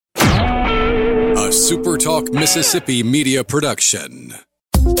a SuperTalk Mississippi media production.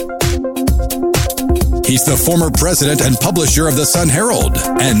 He's the former president and publisher of the Sun Herald,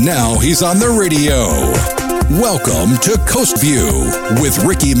 and now he's on the radio. Welcome to Coast View with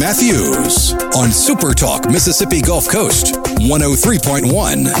Ricky Matthews on SuperTalk Mississippi Gulf Coast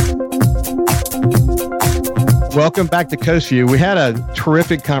 103.1. Welcome back to Coast View. We had a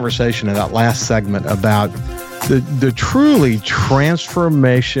terrific conversation in that last segment about the truly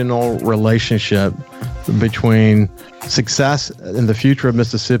transformational relationship between success in the future of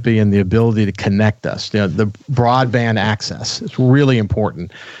Mississippi and the ability to connect us. You know, the broadband access is really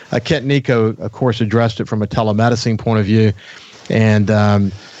important. Kent Nico, of course, addressed it from a telemedicine point of view, and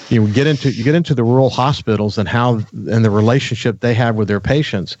you get into the rural hospitals and the relationship they have with their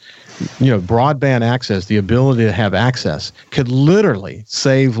patients. You know, broadband access, the ability to have access, could literally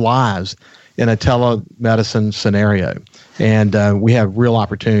save lives in a telemedicine scenario. And we have real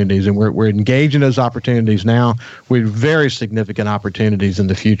opportunities, and we're engaged in those opportunities now with very significant opportunities in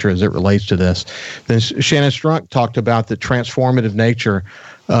the future as it relates to this. Then Shannon Strunk talked about the transformative nature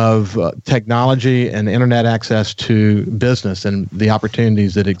of technology and internet access to business and the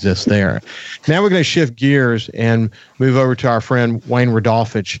opportunities that exist there. Now we're going to shift gears and move over to our friend Wayne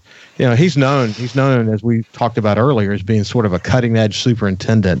Rodolfich. You know, he's known, as we talked about earlier, as being sort of a cutting-edge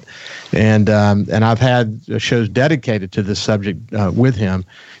superintendent. And I've had shows dedicated to this subject with him.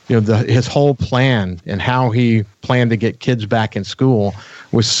 You know, his whole plan and how he planned to get kids back in school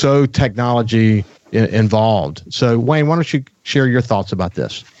was so technology involved. So, Wayne, why don't you share your thoughts about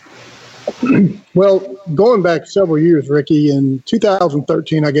this? Well, going back several years, Ricky, in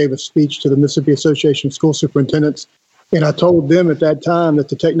 2013, I gave a speech to the Mississippi Association of School Superintendents, and I told them at that time that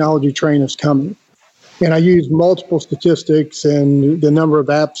the technology train is coming. And I used multiple statistics and the number of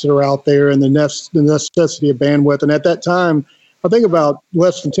apps that are out there and the necessity of bandwidth. And at that time, I think about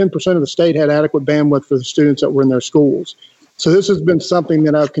less than 10% of the state had adequate bandwidth for the students that were in their schools. So this has been something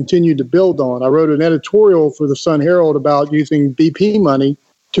that I've continued to build on. I wrote an editorial for the Sun Herald about using BP money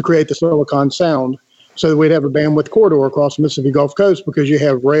to create the Silicon Sound so that we'd have a bandwidth corridor across the Mississippi Gulf Coast, because you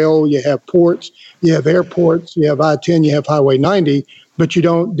have rail, you have ports, you have airports, you have I-10, you have Highway 90, but you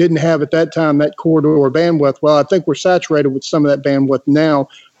didn't have at that time that corridor or bandwidth. Well, I think we're saturated with some of that bandwidth now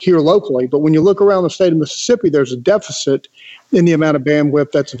here locally. But when you look around the state of Mississippi, there's a deficit in the amount of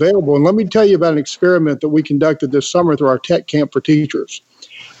bandwidth that's available. And let me tell you about an experiment that we conducted this summer through our Tech Camp for Teachers.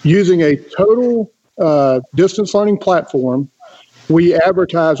 Using a total distance learning platform, we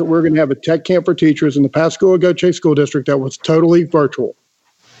advertised that we're going to have a Tech Camp for Teachers in the Pascagoula Go Chase School District that was totally virtual.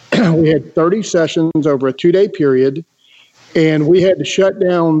 We had 30 sessions over a 2-day period, and we had to shut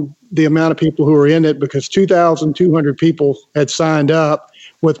down the amount of people who were in it because 2,200 people had signed up,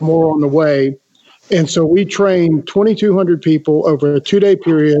 with more on the way. And so we trained 2,200 people over a 2-day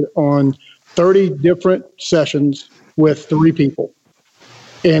period on 30 different sessions with 3 people.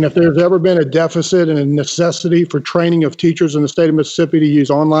 And if there's ever been a deficit and a necessity for training of teachers in the state of Mississippi to use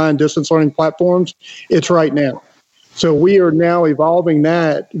online distance learning platforms, it's right now. So we are now evolving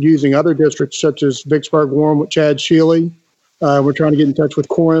that using other districts such as Vicksburg, Warren with Chad Shealy. We're trying to get in touch with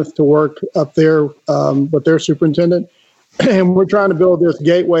Corinth to work up there with their superintendent. And we're trying to build this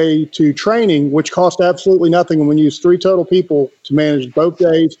gateway to training, which costs absolutely nothing. And we use 3 total people to manage both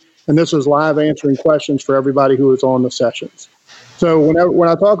days. And this is live answering questions for everybody who is on the sessions. So when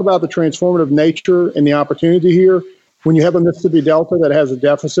I talk about the transformative nature and the opportunity here, when you have a Mississippi Delta that has a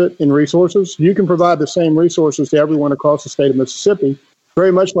deficit in resources, you can provide the same resources to everyone across the state of Mississippi,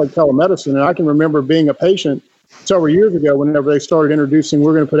 very much like telemedicine. And I can remember being a patient several years ago, whenever they started introducing,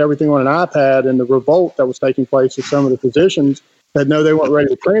 we're going to put everything on an iPad, and the revolt that was taking place with some of the physicians that know they weren't ready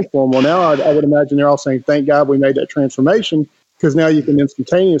to transform. Well, now I would imagine they're all saying, thank God we made that transformation, because now you can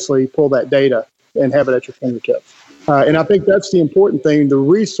instantaneously pull that data and have it at your fingertips. And I think that's the important thing, the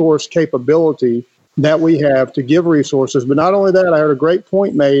resource capability that we have to give resources. But not only that, I heard a great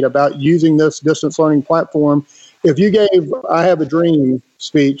point made about using this distance learning platform. If you gave I Have a Dream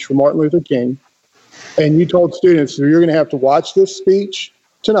speech for Martin Luther King, and you told students that you're going to have to watch this speech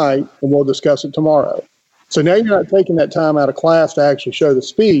tonight and we'll discuss it tomorrow. So now you're not taking that time out of class to actually show the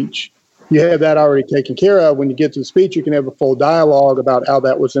speech. You have that already taken care of. When you get to the speech, you can have a full dialogue about how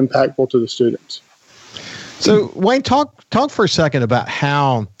that was impactful to the students. So, Wayne, talk for a second about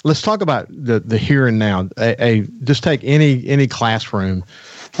how. Let's talk about the here and now. Just take any classroom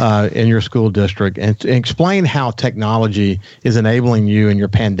in your school district and explain how technology is enabling you in your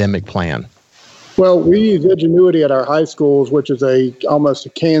pandemic plan. Well, we use Edgenuity at our high schools, which is almost a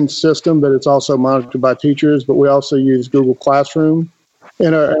canned system, but it's also monitored by teachers. But we also use Google Classroom.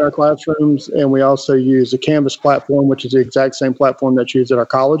 in our classrooms, and we also use the Canvas platform, which is the exact same platform that's used at our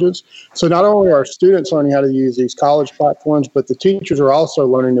colleges. So not only are students learning how to use these college platforms, but the teachers are also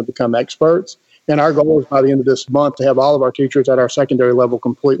learning to become experts. And our goal is by the end of this month to have all of our teachers at our secondary level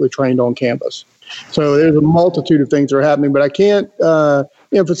completely trained on Canvas. So there's a multitude of things that are happening, but I can't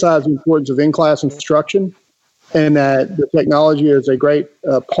emphasize the importance of in-class instruction, and that the technology is a great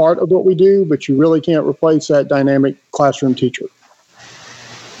part of what we do, but you really can't replace that dynamic classroom teacher.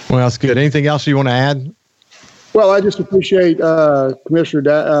 Well, that's good. Anything else you want to add? Well, I just appreciate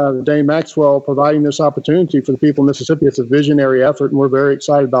Commissioner Dane Maxwell providing this opportunity for the people of Mississippi. It's a visionary effort, and we're very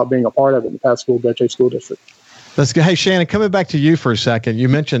excited about being a part of it in the Pascagoula-Bethea School District. That's good. Hey, Shannon, coming back to you for a second, you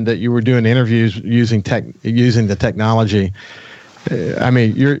mentioned that you were doing interviews using the technology.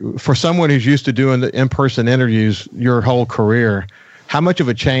 You're for someone who's used to doing the in-person interviews your whole career, how much of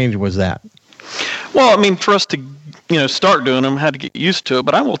a change was that? Well, for us to start doing them, had to get used to it.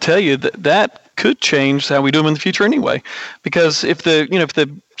 But I will tell you that could change how we do them in the future anyway. Because if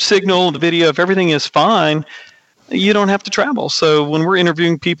the signal, the video, if everything is fine, you don't have to travel. So when we're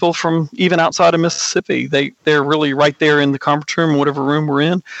interviewing people from even outside of Mississippi, they're really right there in the conference room, whatever room we're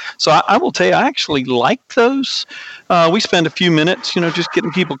in. So I will tell you, I actually like those. We spend a few minutes, just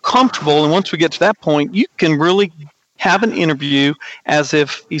getting people comfortable. And once we get to that point, you can really have an interview as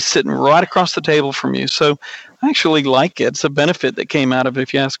if he's sitting right across the table from you. So I actually like it. It's a benefit that came out of it,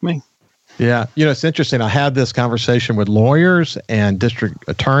 if you ask me. Yeah. It's interesting. I had this conversation with lawyers and district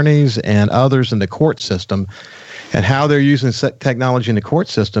attorneys and others in the court system, and how they're using technology in the court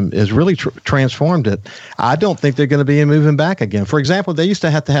system is really transformed it. I don't think they're going to be moving back again. For example, they used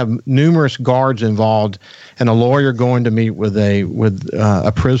to have numerous guards involved and a lawyer going to meet with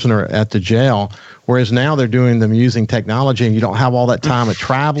a prisoner at the jail, whereas now they're doing them using technology, and you don't have all that time of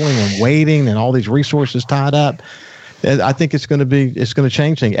traveling and waiting and all these resources tied up. I think it's going to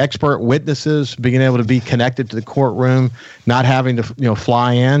change things. Expert witnesses being able to be connected to the courtroom, not having to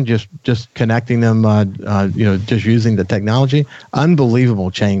fly in, just connecting them, just using the technology. Unbelievable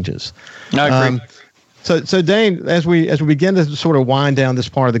changes. I agree. So Dane, as we begin to sort of wind down this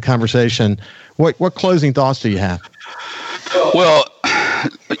part of the conversation, what closing thoughts do you have? Well,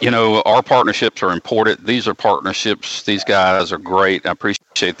 our partnerships are important. These are partnerships. These guys are great. I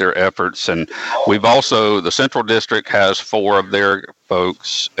appreciate their efforts. And we've also, the Central District has 4 of their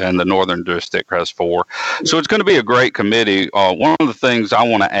folks, and the Northern District has 4. So it's going to be a great committee. One of the things I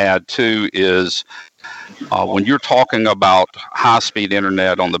want to add, too, is when you're talking about high-speed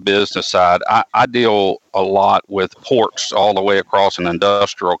internet on the business side, I deal a lot with ports all the way across in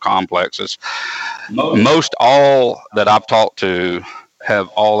industrial complexes. Most all that I've talked to have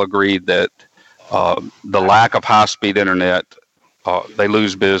all agreed that the lack of high-speed internet, they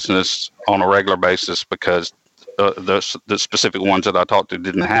lose business on a regular basis because the specific ones that I talked to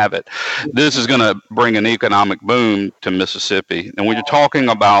didn't have it. This is going to bring an economic boom to Mississippi. And when you're talking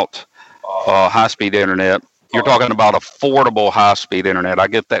about high-speed internet, you're talking about affordable high-speed internet. I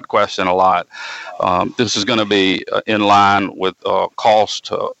get that question a lot. This is going to be in line with costs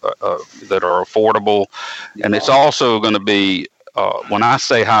that are affordable. And it's also going to be, when I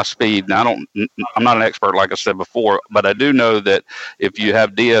say high speed, I'm not an expert, like I said before, but I do know that if you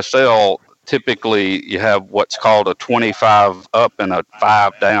have DSL, typically you have what's called a 25 up and a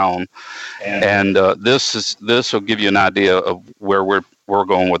 5 down. And this will give you an idea of where we're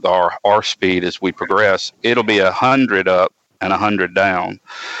going with our speed as we progress. It'll be 100 up and 100 down.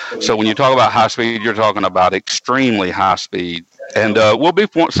 So when you talk about high speed, you're talking about extremely high speed. And we'll be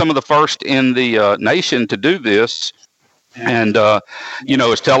some of the first in the nation to do this. And, as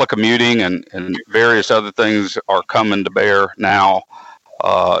telecommuting and various other things are coming to bear now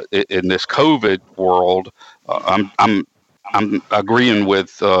in this COVID world, I'm agreeing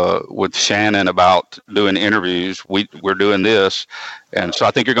with Shannon about doing interviews. We're doing this, and so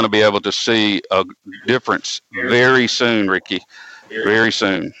I think you're going to be able to see a difference very soon, Ricky. Very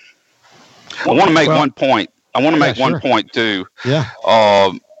soon. I want to make one point. One point too. Yeah.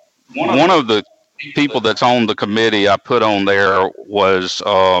 One of the people that's on the committee I put on there was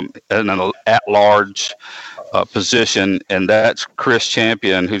an at-large position, and that's Chris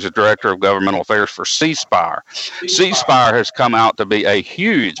Champion, who's the Director of Governmental Affairs for C Spire. C Spire has come out to be a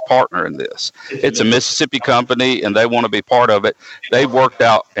huge partner in this. It's a Mississippi company, and they want to be part of it. They've worked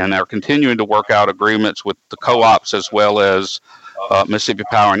out and are continuing to work out agreements with the co-ops as well as Mississippi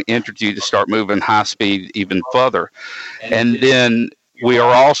Power and Entergy to start moving high speed even further. And then we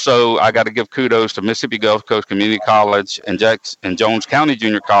are also, I got to give kudos to Mississippi Gulf Coast Community College and Jones County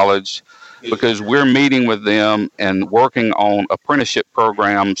Junior College, because we're meeting with them and working on apprenticeship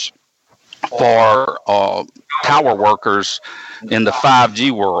programs for tower workers in the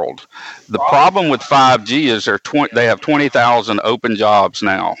 5G world. The problem with 5G is they have 20,000 open jobs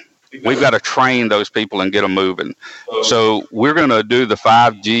now. We've got to train those people and get them moving. So we're going to do the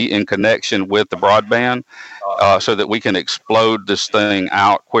 5G in connection with the broadband so that we can explode this thing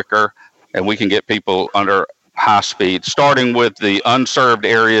out quicker and we can get people under high speed, starting with the unserved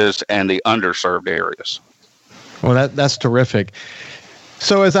areas and the underserved areas. Well, that's terrific.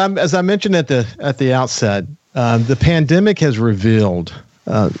 So as I mentioned at the outset, the pandemic has revealed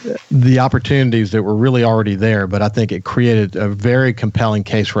the opportunities that were really already there, but I think it created a very compelling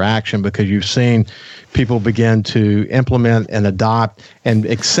case for action because you've seen people begin to implement and adopt and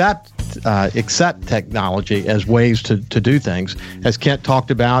accept technology as ways to do things. As Kent talked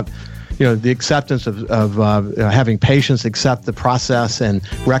about, the acceptance of having patients accept the process and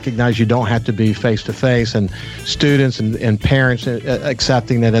recognize you don't have to be face-to-face, and students and parents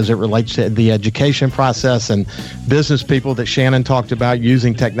accepting that as it relates to the education process, and business people that Shannon talked about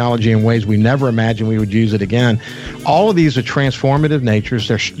using technology in ways we never imagined we would use it again. All of these are transformative natures.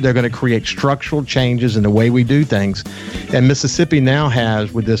 They're going to create structural changes in the way we do things. And Mississippi now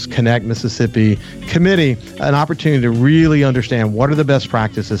has, with this Connect Mississippi committee, an opportunity to really understand what are the best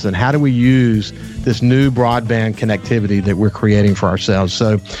practices and how do we use this new broadband connectivity that we're creating for ourselves.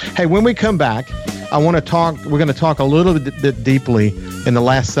 So, hey, when we come back, we're going to talk a little bit deeply in the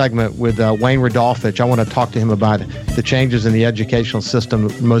last segment with Wayne Rodolfich. I want to talk to him about the changes in the educational system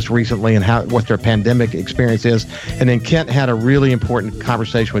most recently and what their pandemic experience is. And then Kent had a really important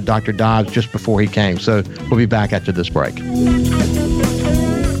conversation with Dr. Dobbs just before he came. So we'll be back after this break.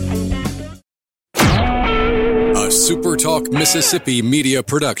 A SuperTalk Mississippi media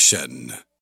production.